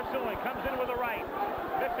still pursuing. Comes in with a right.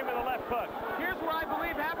 Missing with a left hook. Here's where I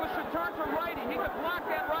believe Hagler should turn from righty. He could block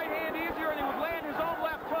that right hand easier, and he would land his own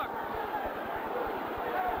left hook.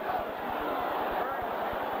 Hearns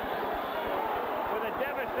with a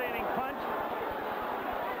devastating punch.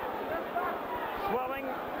 Swelling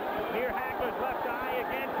near Hagler's left eye.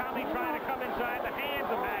 Again, Tommy trying to come inside the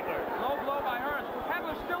hands of Hagler. Low blow by Hearns.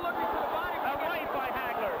 Hagler still looking for the body. A right by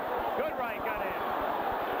Hagler. Good right got in.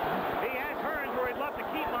 He has Hearns where he'd love to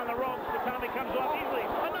keep him on the ropes, but Tommy comes off easily.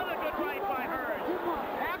 Another good right by Hearns.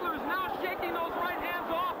 Hagler is now shaking those right hands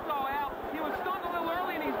off, though, Al. He was stunned a little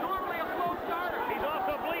early, and he's normally a slow starter. He's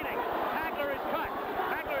also bleeding. Hagler is cut.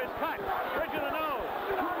 Hagler is cut. Bridge of the nose.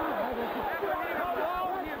 After hitting a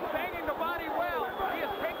blow, he is banging the body well. He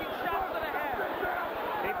is taking shots to the head.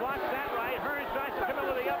 He blocks that right. Hearns tries to come in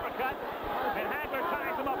with the uppercut, and Hagler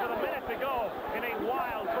ties him up with a minute to go in a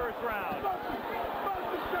wild first round.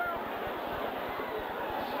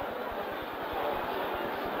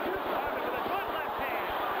 Marvin with a good left hand.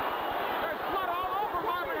 There's blood all over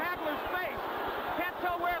Marvin Hagler's face. Can't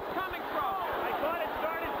tell where it's coming from. I thought it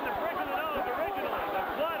started from the bridge of the nose originally. The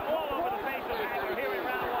blood all over the face of Hagler here in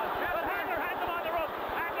round 1. But Hagler has him on the rope.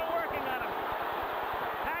 Hagler working on him.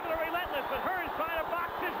 Hagler relentless, but Hearns trying to box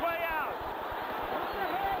his way out.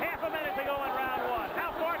 Half a minute to go in round 1.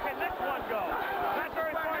 How far can this one go? Not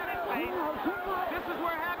very far in this pace. This is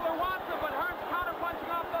where Hagler wants him, but Hearns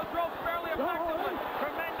counter-punching off those ropes fairly effectively.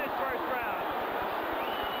 Tremendous first round.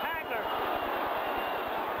 Hagler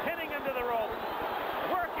hitting him to the rope.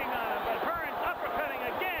 Working on him, but Hearns uppercutting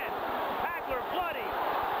again. Hagler bloody.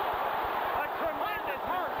 A tremendous,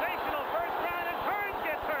 sensational first round, and Hearns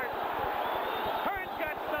gets hurt. Hearns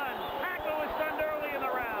got stunned. Hagler was stunned early in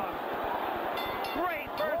the round. Great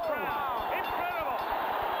first round. Incredible.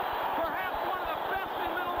 Perhaps one of the best in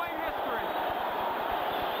middleweight history.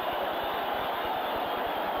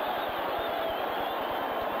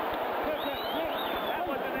 That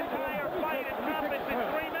was an entire fight encompassed in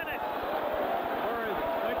 3 minutes. Where is it?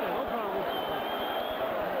 Right there, no problem.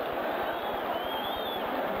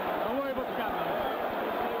 Don't worry about the camera.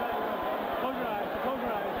 Close your eyes, close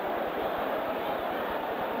your eyes.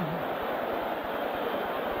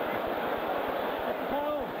 Take the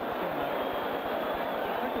coil.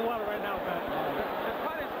 Drink the water right now, Pat. The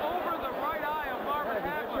cut is over the right eye of Marvin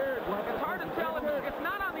Hagler. It's hard to tell. It's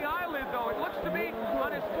not on the eyelid, though. It looks to be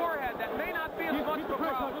on his forehead. That may not be as much of a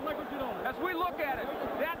problem. Just like what you know. As we look at it,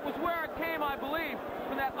 that was where it came, I believe,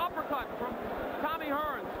 from that uppercut from Tommy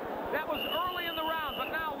Hearns. That was early in the round, but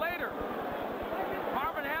now later,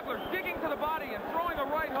 Marvin Hagler digging to the body and throwing a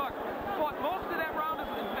right hook. Fought most of that round, in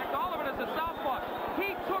fact, all of it as a southpaw.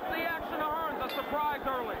 He took the action of Hearns, a surprise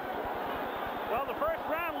early. Well, the first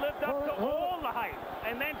round lived up to all the hype,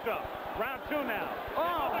 and then some. Round 2 now.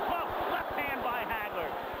 Oh. Left hand by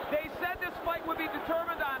Hagler. They said this fight would be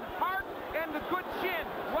determined on heart and the good chin.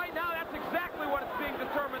 Right now, that's exactly what it's being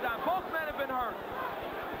determined on. Both men have been hurt.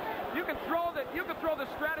 You can throw the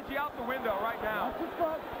strategy out the window right now.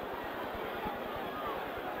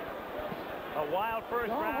 A wild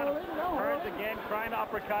first round. Hearns again trying to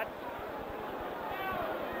uppercut.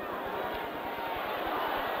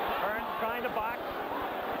 Hearns trying to box.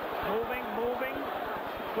 Moving.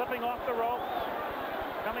 Slipping off the rope.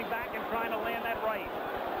 Coming back and trying to land that right.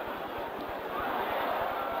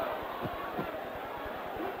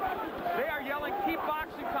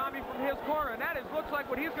 looks like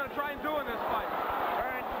what he's going to try and do in this fight.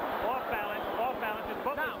 Hearns off balance. His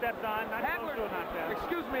foot was stepped on. Not Hagler, close to a knockdown.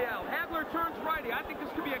 excuse me, Al. Hagler turns righty. I think this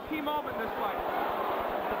could be a key moment in this fight.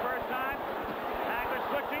 The first time, Hagler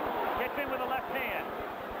switching, gets in with the left hand.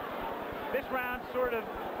 This round sort of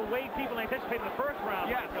the way people anticipated the first round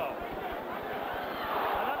might go.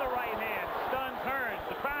 Another right hand stuns Hearns.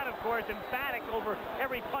 The crowd, of course, emphatic over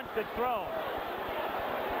every punch that's thrown.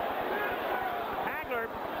 Hagler,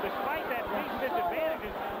 despite that piece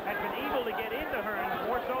disadvantages, has been able to get into Hearns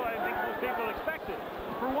more so than I think most people expected.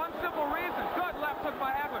 For one simple reason, good left hook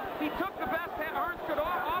by Hagler. He took the best Hearns could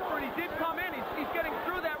offer, and he did come in. He's getting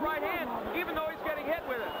through that right hand, even though he's getting hit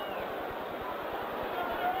with it.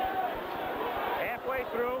 Halfway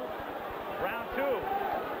through round 2.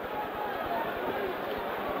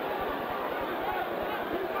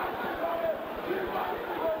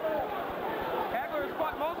 Hagler has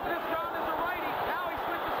fought most of this round as a righty. Now he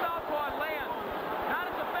switches southpaw and lands. Not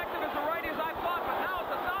as effective as a righty as I thought, but now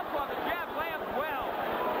it's a southpaw. The jab lands well.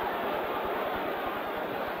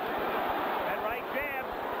 That right jab.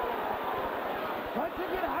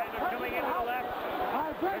 Hagler coming into the left.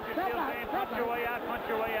 Richard Steele saying, punch your way out, punch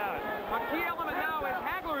your way out. A key element now is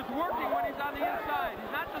Hagler is working when he's on the inside.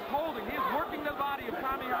 He's not just holding. He is working the body of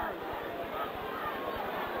Tommy Hearns.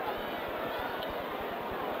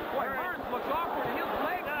 Boy, Hearns looks awkward. His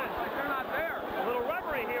legs look like they're not there. A little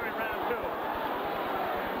rubbery here in round 2.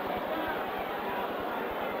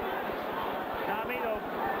 Tommy, though,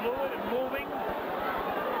 fluid and moving.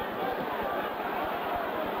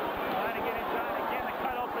 Trying to get inside again. The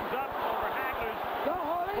cut opens up over Hagler's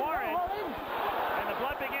forehead. And the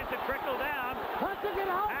blood begins to trickle down.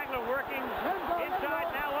 Hagler working inside,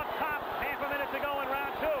 now up top. Half a minute to go in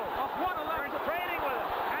round 2. Hearns trading with him.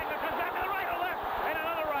 Hagler comes back to the right or left, and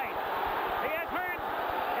another right. He has Hearns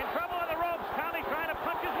in trouble on the ropes. Tommy trying to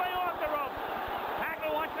punch his way off the ropes.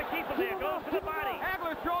 Hagler wants to keep him there. Goes to the body.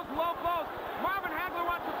 Hagler throws low blows. Marvin Hagler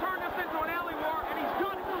wants to turn this into an alley war, and he's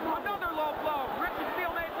done it. Another low blow. Richard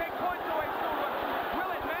Steele may take points away soon, but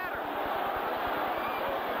will it matter?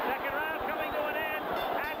 Second round coming to an end.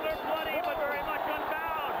 Hagler bloody, but very much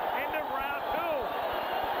unbound. End of round 2.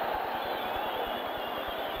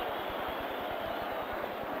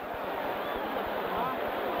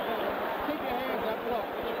 Keep your hands up. Look,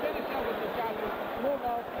 when you finish up with the shot, move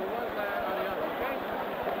off to one side or the other, okay?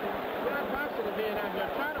 You're not boxing to being out here.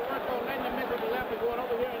 Try to work on letting the miss with the left and going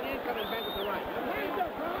over here and then coming back with the right.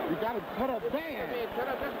 You got to put up there.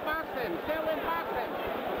 Just boxing. Still in boxing.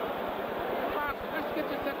 Boxing. Just get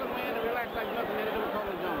your second man and relax like nothing to do with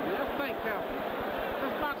Colin Jones. Just think careful.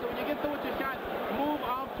 Just boxing. When you get through with your shot, move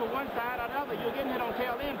off to one side or the other. You're getting hit on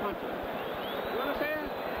tail end punches. You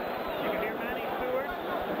understand? You can hear Manny Stewart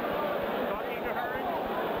talking to Hearns.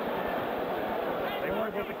 They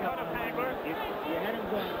work with the cut of Hagler. You had him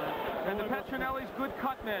going. And the Petronelli's good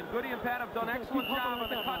cut men. Goody and Pat have done an excellent job on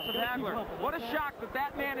the cuts of Hagler. What a shock that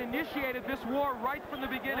that man initiated this war right from the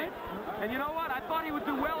beginning. And you know what? I thought he would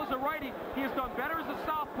do well as a righty. He has done better as a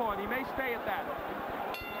southpaw, and he may stay at that.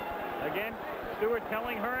 Again, Stewart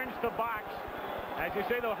telling Hearns to box. As you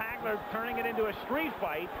say, though, Hagler turning it into a street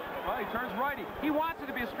fight. Well, he turns righty. He wants it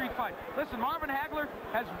to be a street fight. Listen, Marvin Hagler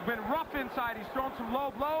has been rough inside. He's thrown some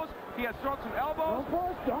low blows. He has thrown some elbows.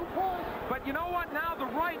 Don't push. But you know what? Now the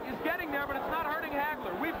right is getting there, but it's not hurting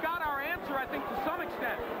Hagler. We've got our answer, I think, to some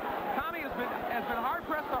extent. Tommy has been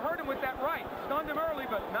hard-pressed to hurt him with that right. Stunned him early,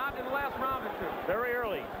 but not in the last round or two. Very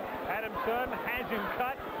early. Adam's son has him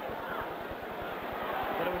cut.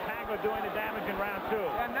 But it was Hagler doing the damage in round 2.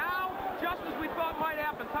 And now, just as we thought might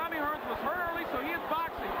happen, Tommy Hearns was hurt early, so he is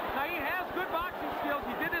boxing. Now, he has good boxing skills.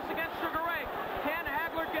 He did this against Sugar Ray. Can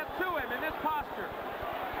Hagler get to him in this posture?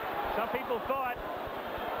 Some people thought,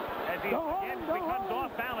 as he again becomes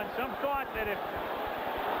off balance, some thought that if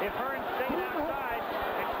Hearns stayed outside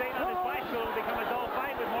and stayed on his bicycle, it would become a dull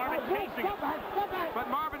fight with Marvin chasing him. But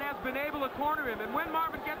Marvin has been able to corner him, and when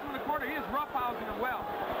Marvin gets him in the corner, he is roughhousing him well.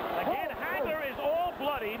 Again, Hagler is all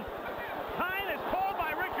bloodied. Time is called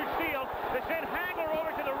by Richard Steele to send Hagler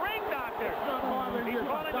over to the ring doctor. He's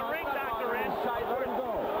calling the ring doctor in.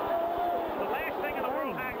 The last thing in the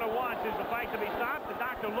world Hagler wants is the fight to be stopped. The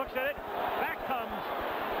doctor looks at it. Back comes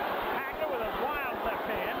Hagler with a wild left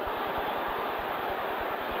hand.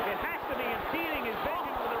 It has to be impeding his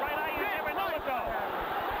vision with the right eye. You never know it, though.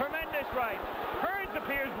 Tremendous right. Hearns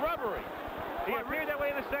appears rubbery. He appeared that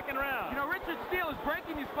way in the second round. You know, Richard Steele is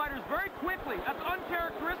breaking these fighters very quickly. That's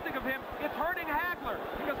uncharacteristic of him. It's hurting Hagler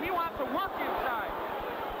because he wants to work inside.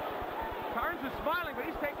 Hearns is smiling, but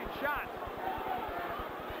he's taking shots.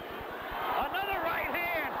 Another right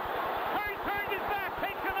hand. Hearns turns his back,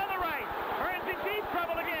 takes another right. Hearns in deep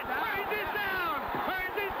trouble again. Hearns is down.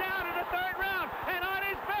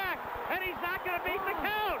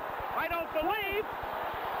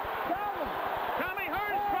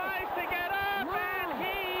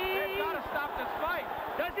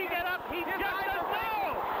 He just doesn't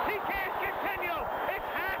know. He can't continue. It's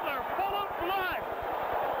Hagler, full of blood.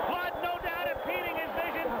 Blood, no doubt, impeding his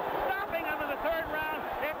vision, stopping him in the third round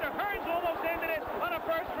after Hearns almost ended it on a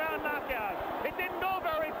first-round knockout. It didn't go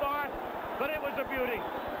very far, but it was a beauty.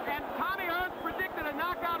 And Tommy Hearns predicted a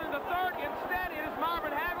knockout in the third. Instead, it is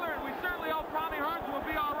Marvin Hagler, and we certainly hope Tommy Hearns will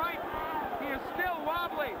be all right. He is still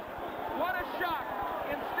wobbly. What a shock.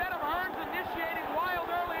 Instead of Hearns initiating wild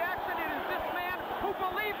early action, it is this man who,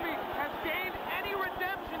 believe me, has gained any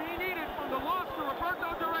redemption he needed from the loss to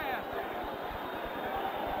Roberto Duran.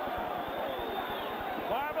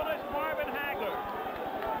 Marvelous Marvin Hagler.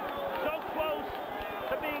 So close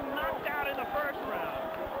to being knocked out in the first round.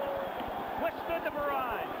 Withstood the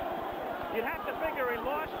barrage. You'd have to figure he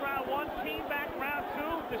lost round one, came back round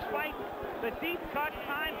two, despite the deep cut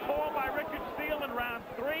time called by Richard Steele in round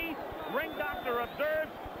three. Ring doctor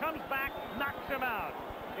observes, comes back, knocks him out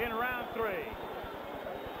in round three.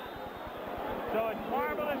 So it's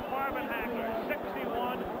marvelous Marvin Hagler,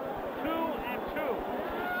 61, 2-2.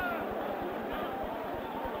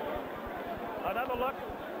 Another look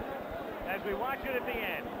as we watch it at the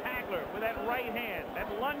end. Hagler with that right hand, that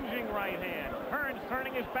lunging right hand. Hearns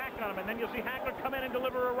turning his back on him, and then you'll see Hagler come in and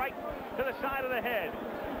deliver a right to the side of the head.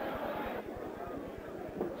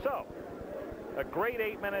 So, a great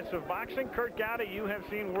 8 minutes of boxing. Kurt Gowdy, you have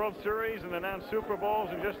seen World Series and announced Super Bowls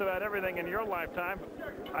and just about everything in your lifetime.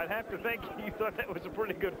 I'd have to think you thought that was a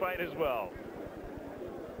pretty good fight as well.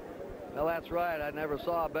 Well, that's right. I never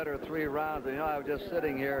saw a better 3 rounds. You know, I was just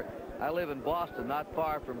sitting here. I live in Boston, not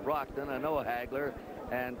far from Brockton. I know Hagler,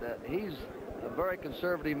 and he's a very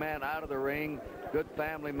conservative man out of the ring, good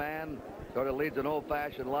family man, sort of leads an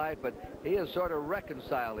old-fashioned life, but he has sort of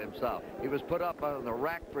reconciled himself. He was put up on the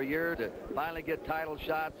rack for a year to finally get title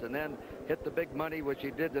shots and then hit the big money, which he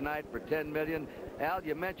did tonight for $10 million. Al,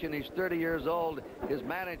 you mentioned he's 30 years old. His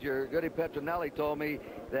manager, Goody Petronelli, told me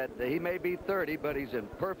that he may be 30, but he's in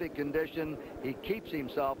perfect condition. He keeps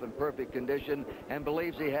himself in perfect condition and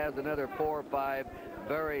believes he has another 4 or 5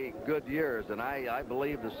 very good years, and I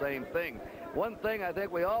believe the same thing. One thing I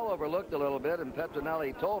think we all overlooked a little bit, and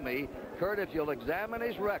Petronelli told me, Kurt, if you'll examine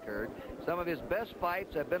his record, some of his best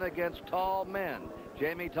fights have been against tall men.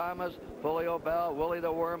 Jamie Thomas, Folio Bell, Willie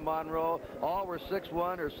the Worm Monroe, all were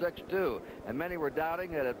 6'1" or 6'2", and many were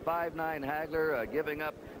doubting that at 5'9", Hagler, giving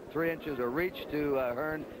up 3 inches of reach to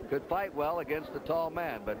Hearn, could fight well against a tall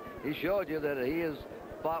man. But he showed you that he has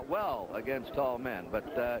fought well against tall men.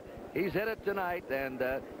 But he's hit it tonight, and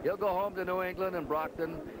he'll go home to New England and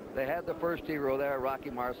Brockton. They had the first hero there, Rocky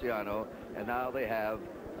Marciano, and now they have,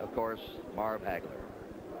 of course, Marv Hagler.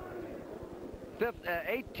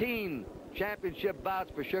 18 championship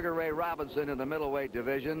bouts for Sugar Ray Robinson in the middleweight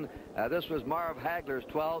division. This was Marv Hagler's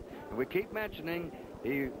 12th, and we keep mentioning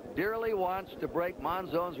he dearly wants to break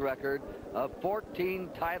Monzone's record of 14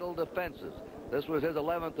 title defenses. This was his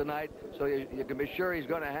 11th tonight, so you can be sure he's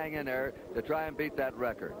going to hang in there to try and beat that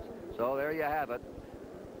record. So there you have it.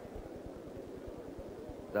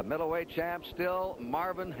 The middleweight champ still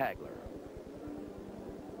Marvin Hagler.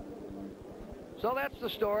 So that's the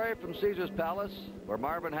story from Caesar's Palace, where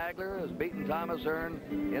Marvin Hagler has beaten Thomas Hearn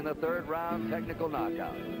in the 3rd round technical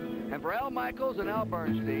knockout. And for Al Michaels and Al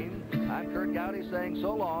Bernstein, I'm Kurt Gowdy saying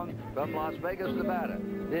so long from Las Vegas, Nevada.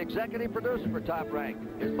 The executive producer for Top Rank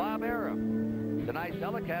is Bob Arum. Tonight's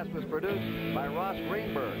telecast was produced by Ross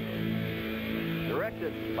Greenberg,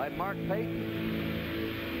 directed by Mark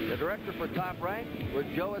Payton. The director for Top Rank was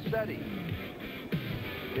Joe Assetti.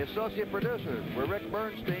 The associate producers were Rick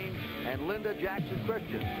Bernstein and Linda Jackson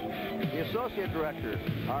Christian. The associate directors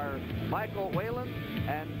are Michael Whalen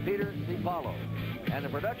and Peter DiPaolo. And the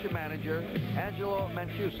production manager, Angelo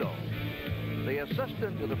Mancuso. The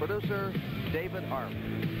assistant to the producer, David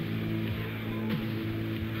Harmon.